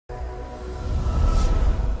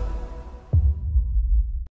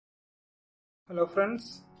Hello friends,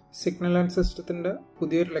 Signal and Systemത്തിന്റെ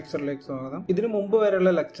പുതിയൊരു ലെക്ചറിലേക്ക് സ്വാഗതം. ഇതിനു മുമ്പ്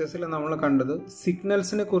വരെയുള്ള ലെക്ചേഴ്സിൽ നമ്മൾ കണ്ടത്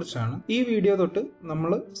സിഗ്നൽസിനെ കുറിച്ചാണ്. ഈ വീഡിയോ തൊട്ട്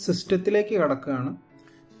നമ്മൾ സിസ്റ്റത്തിലേക്ക് കടക്കുകയാണ്.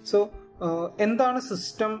 സോ എന്താണ്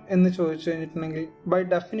സിസ്റ്റം എന്ന് ചോദിച്ചു കഴിഞ്ഞിട്ടുണ്ടെങ്കിൽ by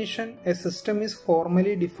definition A system is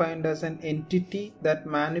formally defined as an entity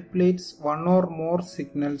that manipulates one or more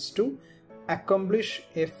signals to accomplish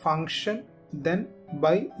A function then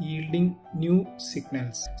bye yielding new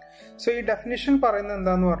signals. So ഈ ഡെഫിനിഷൻ പറയുന്നത്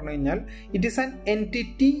എന്താന്ന് പറഞ്ഞു കഴിഞ്ഞാൽ it is an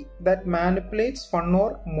entity that manipulates one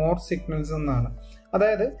or more signals എന്നാണ്.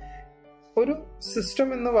 അതായത് ഒരു system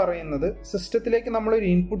എന്ന് പറയുന്നത് സിസ്റ്റത്തിലേക്ക് നമ്മൾ ഒരു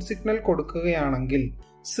ഇൻപുട്ട് സിഗ്നൽ കൊടുക്കുകയാണെങ്കിൽ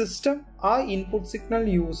സിസ്റ്റം ആ ഇൻപുട്ട് സിഗ്നൽ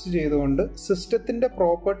യൂസ് ചെയ്തുകൊണ്ട് സിസ്റ്റത്തിന്റെ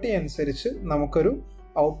പ്രോപ്പർട്ടി അനുസരിച്ച് നമുക്കൊരു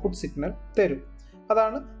ഔട്ട്പുട്ട് സിഗ്നൽ തരും.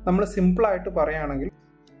 അതാണ് നമ്മൾ സിമ്പിൾ ആയിട്ട് പറയുകയാണെങ്കിൽ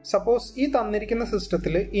സപ്പോസ് ഈ തന്നിരിക്കുന്ന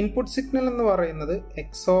സിസ്റ്റത്തിൽ ഇൻപുട്ട് സിഗ്നൽ എന്ന് പറയുന്നത്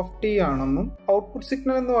എക്സ് ഓഫ് ടി ആണെന്നും ഔട്ട്പുട്ട്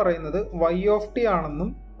സിഗ്നൽ എന്ന് പറയുന്നത് വൈ ഓഫ് ടി ആണെന്നും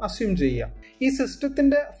അസ്യൂം ചെയ്യാം. ഈ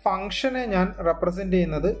സിസ്റ്റത്തിന്റെ ഫംഗ്ഷനെ ഞാൻ റെപ്രസെന്റ്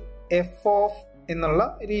ചെയ്യുന്നത് എഫ് ഓഫ് എന്നുള്ള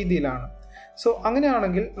രീതിയിലാണ്. സോ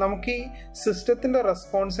അങ്ങനെയാണെങ്കിൽ നമുക്ക് ഈ സിസ്റ്റത്തിന്റെ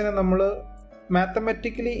റെസ്പോൺസിനെ നമ്മൾ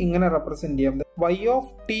മാത്തമാറ്റിക്കലി ഇങ്ങനെ റെപ്രസെന്റ് ചെയ്യാം. Y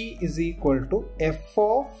of T is equal to F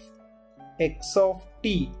of X of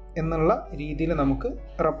T എന്നുള്ള രീതിയിൽ നമുക്ക്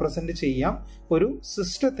റെപ്രസെന്റ് ചെയ്യാം ഒരു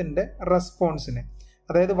സിസ്റ്റത്തിന്റെ റെസ്പോൺസിനെ.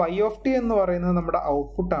 അതായത് വൈ ഓഫ് ടി എന്ന് പറയുന്നത് നമ്മുടെ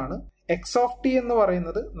ഔട്ട്പുട്ട് ആണ്, എക്സ് ഓഫ് ടി എന്ന്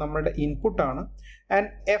പറയുന്നത് നമ്മുടെ ഇൻപുട്ട് ആണ്,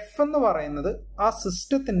 ആൻഡ് എഫ് എന്ന് പറയുന്നത് ആ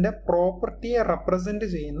സിസ്റ്റത്തിന്റെ പ്രോപ്പർട്ടിയെ റെപ്രസെന്റ്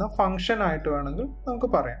ചെയ്യുന്ന ഫംഗ്ഷൻ ആയിട്ട് വേണമെങ്കിൽ നമുക്ക്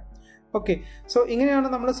പറയാം. ഓക്കെ, സോ ഇങ്ങനെയാണ്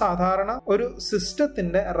നമ്മൾ സാധാരണ ഒരു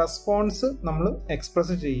സിസ്റ്റത്തിന്റെ റെസ്പോൺസ് നമ്മൾ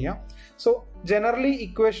എക്സ്പ്രസ് ചെയ്യുക. സോ ജനറലി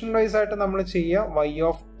ഇക്വേഷൻ വൈസ് ആയിട്ട് നമ്മൾ ചെയ്യുക Y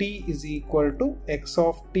of T is equal to X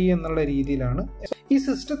of T എന്നുള്ള രീതിയിലാണ്. ഈ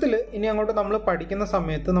സിസ്റ്റത്തിൽ ഇനി അങ്ങോട്ട് നമ്മൾ പഠിക്കുന്ന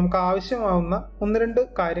സമയത്ത് നമുക്ക് ആവശ്യമാവുന്ന ഒന്ന് രണ്ട്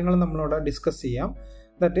കാര്യങ്ങൾ നമ്മളിവിടെ ഡിസ്കസ് ചെയ്യാം.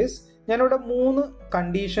 ദാറ്റ് ഈസ് ഞാനിവിടെ 3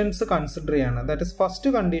 കണ്ടീഷൻസ് കൺസിഡർ ചെയ്യാണ്. ദാറ്റ് ഈസ്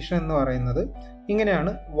ഫസ്റ്റ് കണ്ടീഷൻ എന്ന് പറയുന്നത്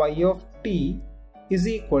ഇങ്ങനെയാണ്, Y of T is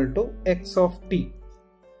equal to X of T.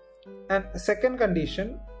 And second condition,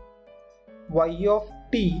 y of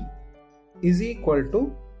t is equal to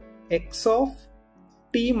x of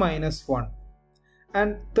t minus 1. And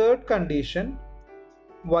third condition,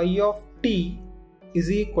 y of t is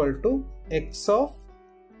equal to x of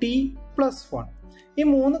t plus 1. ഈ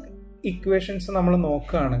 3 equations നമ്മൾ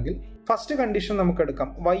നോക്കുകയാണെങ്കിൽ first condition നമുക്ക്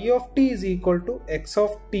എടുക്കാം. y of t is equal to x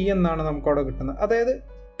of t എന്നാണ് നമുക്കവിടെ കിട്ടുന്നത്. അതായത്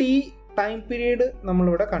t time period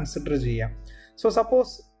നമ്മളിവിടെ കൺസിഡർ ചെയ്യാം. So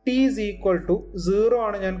suppose T is equal to 0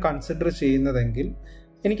 ആണ് ഞാൻ കൺസിഡർ ചെയ്യുന്നതെങ്കിൽ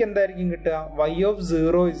എനിക്ക് എന്തായിരിക്കും കിട്ടുക? Y of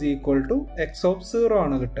 0 is equal to X of 0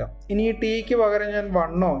 ആണ് കിട്ടുക. ഇനി ഈ ടിക്ക് പകരം ഞാൻ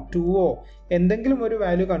 1ഓ 2ഓ എന്തെങ്കിലും ഒരു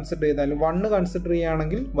വാല്യൂ കൺസിഡർ ചെയ്താലും 1 കൺസിഡർ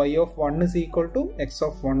ചെയ്യുകയാണെങ്കിൽ Y of 1 is equal to X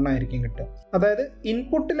of 1 ആയിരിക്കും കിട്ടുക. അതായത്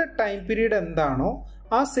ഇൻപുട്ടിലെ ടൈം പീരീഡ് എന്താണോ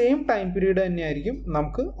ആ സെയിം ടൈം പീരീഡ് തന്നെയായിരിക്കും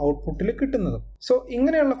നമുക്ക് ഔട്ട്പുട്ടിൽ കിട്ടുന്നത്. സോ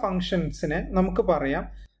ഇങ്ങനെയുള്ള ഫംഗ്ഷൻസിനെ നമുക്ക് പറയാം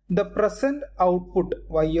the present output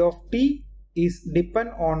Y of T is depend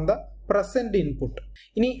on the present input.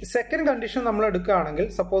 ഇനി സെക്കൻഡ് കണ്ടീഷൻ നമ്മൾ എടുക്കുകയാണെങ്കിൽ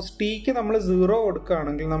സപ്പോസ് ടിക്ക് നമ്മൾ 0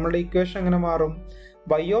 കൊടുക്കുകയാണെങ്കിൽ നമ്മുടെ ഇക്വേഷൻ എങ്ങനെ മാറും?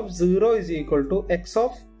 y of 0 is equal to x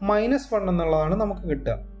of minus 1 എന്നുള്ളതാണ് നമുക്ക്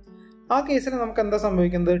കിട്ടുക. ആ കേസിൽ നമുക്ക് എന്താ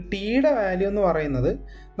സംഭവിക്കുന്നത്? ടിയുടെ വാല്യൂ എന്ന് പറയുന്നത്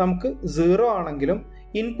നമുക്ക് 0 ആണെങ്കിലും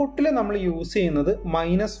ഇൻപുട്ടിൽ നമ്മൾ യൂസ് ചെയ്യുന്നത്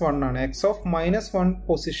 -1 ആണ്. എക്സ് ഓഫ് -1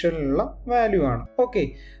 പൊസിഷനിലുള്ള വാല്യൂ ആണ്. ഓക്കെ,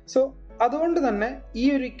 സോ അതുകൊണ്ട് തന്നെ ഈ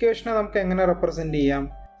ഒരു ഇക്വേഷനെ നമുക്ക് എങ്ങനെ റെപ്രസെന്റ് ചെയ്യാം?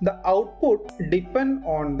 The output depend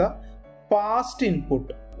on the past input.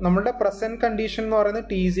 നമ്മുടെ പ്രസന്റ് കണ്ടീഷൻ എന്ന് പറയുന്നത്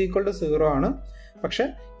t is equal to 0 ആണ്. പക്ഷെ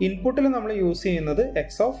ഇൻപുട്ടിൽ നമ്മൾ യൂസ് ചെയ്യുന്നത്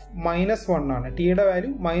എക്സ് ഓഫ് -1 ആണ്. ടിയുടെ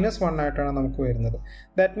വാല്യൂ -1 ആയിട്ടാണ് നമുക്ക് വരുന്നത്.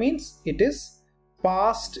 That means it is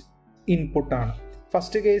past input ആണ്.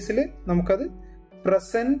 ഫസ്റ്റ് കേസിൽ നമുക്കത്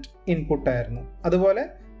പ്രസന്റ് ഇൻപുട്ട് ആയിരുന്നു. അതുപോലെ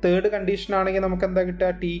തേർഡ് കണ്ടീഷൻ ആണെങ്കിൽ നമുക്ക് എന്താ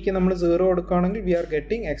കിട്ടുക? ടിക്ക് നമ്മൾ 0 കൊടുക്കുകയാണെങ്കിൽ V are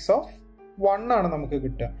getting X of 1 ആണ് നമുക്ക്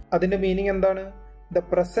കിട്ടുക. അതിന്റെ മീനിങ് എന്താണ്? The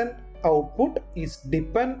present output is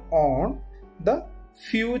depend on the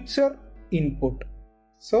future input.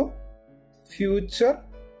 So future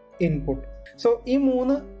input. So ഈ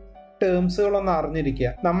 3 ടേംസുകളൊന്ന്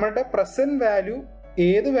അറിഞ്ഞിരിക്കുക. നമ്മുടെ പ്രസന്റ് വാല്യൂ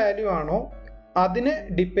ഏത് വാല്യൂ ആണോ അതിനെ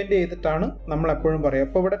ഡിപ്പെൻഡ് ചെയ്തിട്ടാണ് നമ്മൾ എപ്പോഴും പറയുക.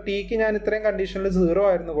 അപ്പോൾ ഇവിടെ ടിക്ക് ഞാൻ ഇത്രയും കണ്ടീഷനിൽ 0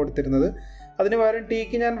 ആയിരുന്നു കൊടുത്തിരുന്നത്. അതിന് പകരം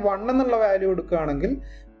ടിക്ക് ഞാൻ 1 എന്നുള്ള വാല്യൂ കൊടുക്കുകയാണെങ്കിൽ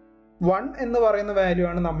 1 എന്ന് പറയുന്ന വാല്യൂ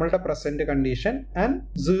ആണ് നമ്മളുടെ പ്രസന്റ് കണ്ടീഷൻ, ആൻഡ്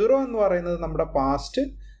 0 എന്ന് പറയുന്നത് നമ്മുടെ പാസ്റ്റ്,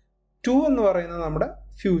 2 എന്ന് പറയുന്നത് നമ്മുടെ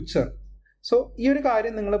ഫ്യൂച്ചർ. സോ ഈ ഒരു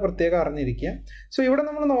കാര്യം നിങ്ങൾ പ്രത്യേകം അറിഞ്ഞിരിക്കുക. സോ ഇവിടെ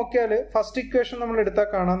നമ്മൾ നോക്കിയാൽ ഫസ്റ്റ് ഇക്വേഷൻ നമ്മൾ എടുത്താൽ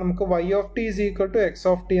കാണാം നമുക്ക് Y of T is equal to X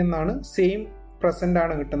of T എന്നാണ്, സെയിം പ്രസന്റ്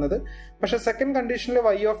ആണ് കിട്ടുന്നത്. പക്ഷെ സെക്കൻഡ് കണ്ടീഷനിൽ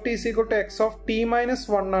Y of T is equal to X of T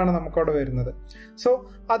 -1 ആണ് നമുക്കവിടെ വരുന്നത്. സോ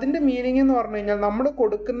അതിന്റെ മീനിങ് എന്ന് പറഞ്ഞു കഴിഞ്ഞാൽ നമ്മൾ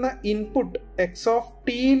കൊടുക്കുന്ന ഇൻപുട്ട് എക്സ് ഓഫ്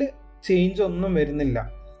ടിയിൽ ചേഞ്ച് ഒന്നും വരുന്നില്ല.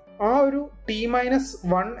 ആ ഒരു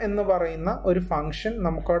t-1 എന്ന് പറയുന്ന ഒരു ഫംഗ്ഷൻ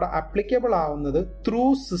നമുക്കവിടെ ആപ്ലിക്കബിൾ ആവുന്നത് ത്രൂ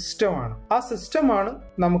സിസ്റ്റമാണ്. ആ സിസ്റ്റമാണ്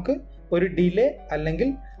നമുക്ക് ഒരു ഡിലേ അല്ലെങ്കിൽ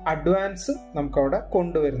അഡ്വാൻസ് നമുക്കവിടെ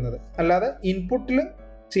കൊണ്ടുവരുന്നത്. അല്ലാതെ ഇൻപുട്ടിൽ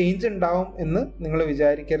ചേഞ്ച് ഉണ്ടാവും എന്ന് നിങ്ങൾ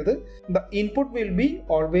വിചാരിക്കരുത്. The input will be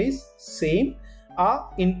always same. ആ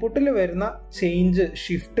ഇൻപുട്ടിൽ വരുന്ന ചേഞ്ച്,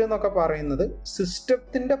 ഷിഫ്റ്റ് എന്നൊക്കെ പറയുന്നത്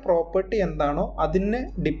സിസ്റ്റത്തിന്റെ പ്രോപ്പർട്ടി എന്താണോ അതിനെ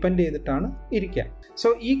ഡിപ്പെൻഡ് ചെയ്തിട്ടാണ് ഇരിക്കുക. സോ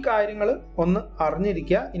ഈ കാര്യങ്ങൾ ഒന്ന്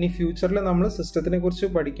അറിഞ്ഞിരിക്കുക. ഇനി ഫ്യൂച്ചറിൽ നമ്മൾ സിസ്റ്റത്തിനെ കുറിച്ച്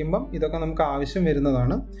പഠിക്കുമ്പം ഇതൊക്കെ നമുക്ക് ആവശ്യം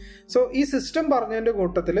വരുന്നതാണ്. സോ ഈ സിസ്റ്റം പറഞ്ഞതിൻ്റെ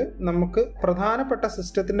കൂട്ടത്തിൽ നമുക്ക് പ്രധാനപ്പെട്ട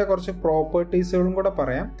സിസ്റ്റത്തിന്റെ കുറച്ച് പ്രോപ്പർട്ടീസുകളും കൂടെ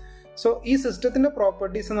പറയാം. സോ ഈ സിസ്റ്റത്തിന്റെ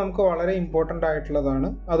പ്രോപ്പർട്ടീസ് നമുക്ക് വളരെ ഇമ്പോർട്ടൻ്റ് ആയിട്ടുള്ളതാണ്.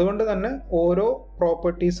 അതുകൊണ്ട് തന്നെ ഓരോ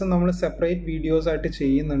പ്രോപ്പർട്ടീസും നമ്മൾ സെപ്പറേറ്റ് വീഡിയോസ് ആയിട്ട്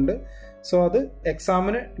ചെയ്യുന്നുണ്ട്. സോ അത്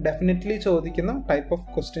എക്സാമിന് ഡെഫിനറ്റ്ലി ചോദിക്കുന്ന ടൈപ്പ് ഓഫ്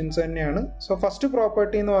ക്വസ്റ്റ്യൻസ് തന്നെയാണ്. സോ ഫസ്റ്റ്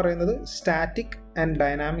പ്രോപ്പർട്ടി എന്ന് പറയുന്നത് സ്റ്റാറ്റിക് ആൻഡ്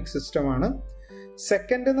ഡൈനാമിക് സിസ്റ്റം ആണ്.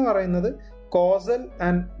 സെക്കൻഡ് എന്ന് പറയുന്നത് causal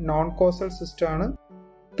and non causal system ആണ്.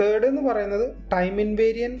 തേർഡ് എന്ന് പറയുന്നത് time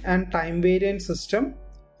ഇൻവേരിയൻ and time variant system.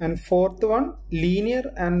 And fourth one linear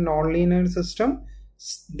and non linear system.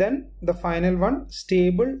 Then the final one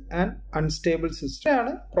stable and unstable system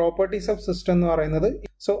ആണ് properties of system എന്ന് പറയുന്നത്.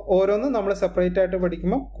 So ഓരോന്നും നമ്മൾ separate ആയിട്ട്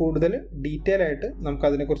പഠിക്കുമ്പോൾ കൂടുതൽ ഡീറ്റെയിൽ ആയിട്ട് നമുക്ക്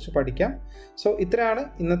അതിനെക്കുറിച്ച് പഠിക്കാം. സോ ഇത്രയാണ്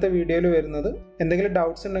ഇന്നത്തെ വീഡിയോയിൽ വരുന്നത്. എന്തെങ്കിലും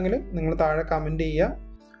ഡൗട്ട്സ് ഉണ്ടെങ്കിൽ നിങ്ങൾ താഴെ കമൻറ്റ് ചെയ്യുക.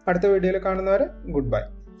 അടുത്ത വീഡിയോയിൽ കാണുന്നവരെ ഗുഡ് ബൈ.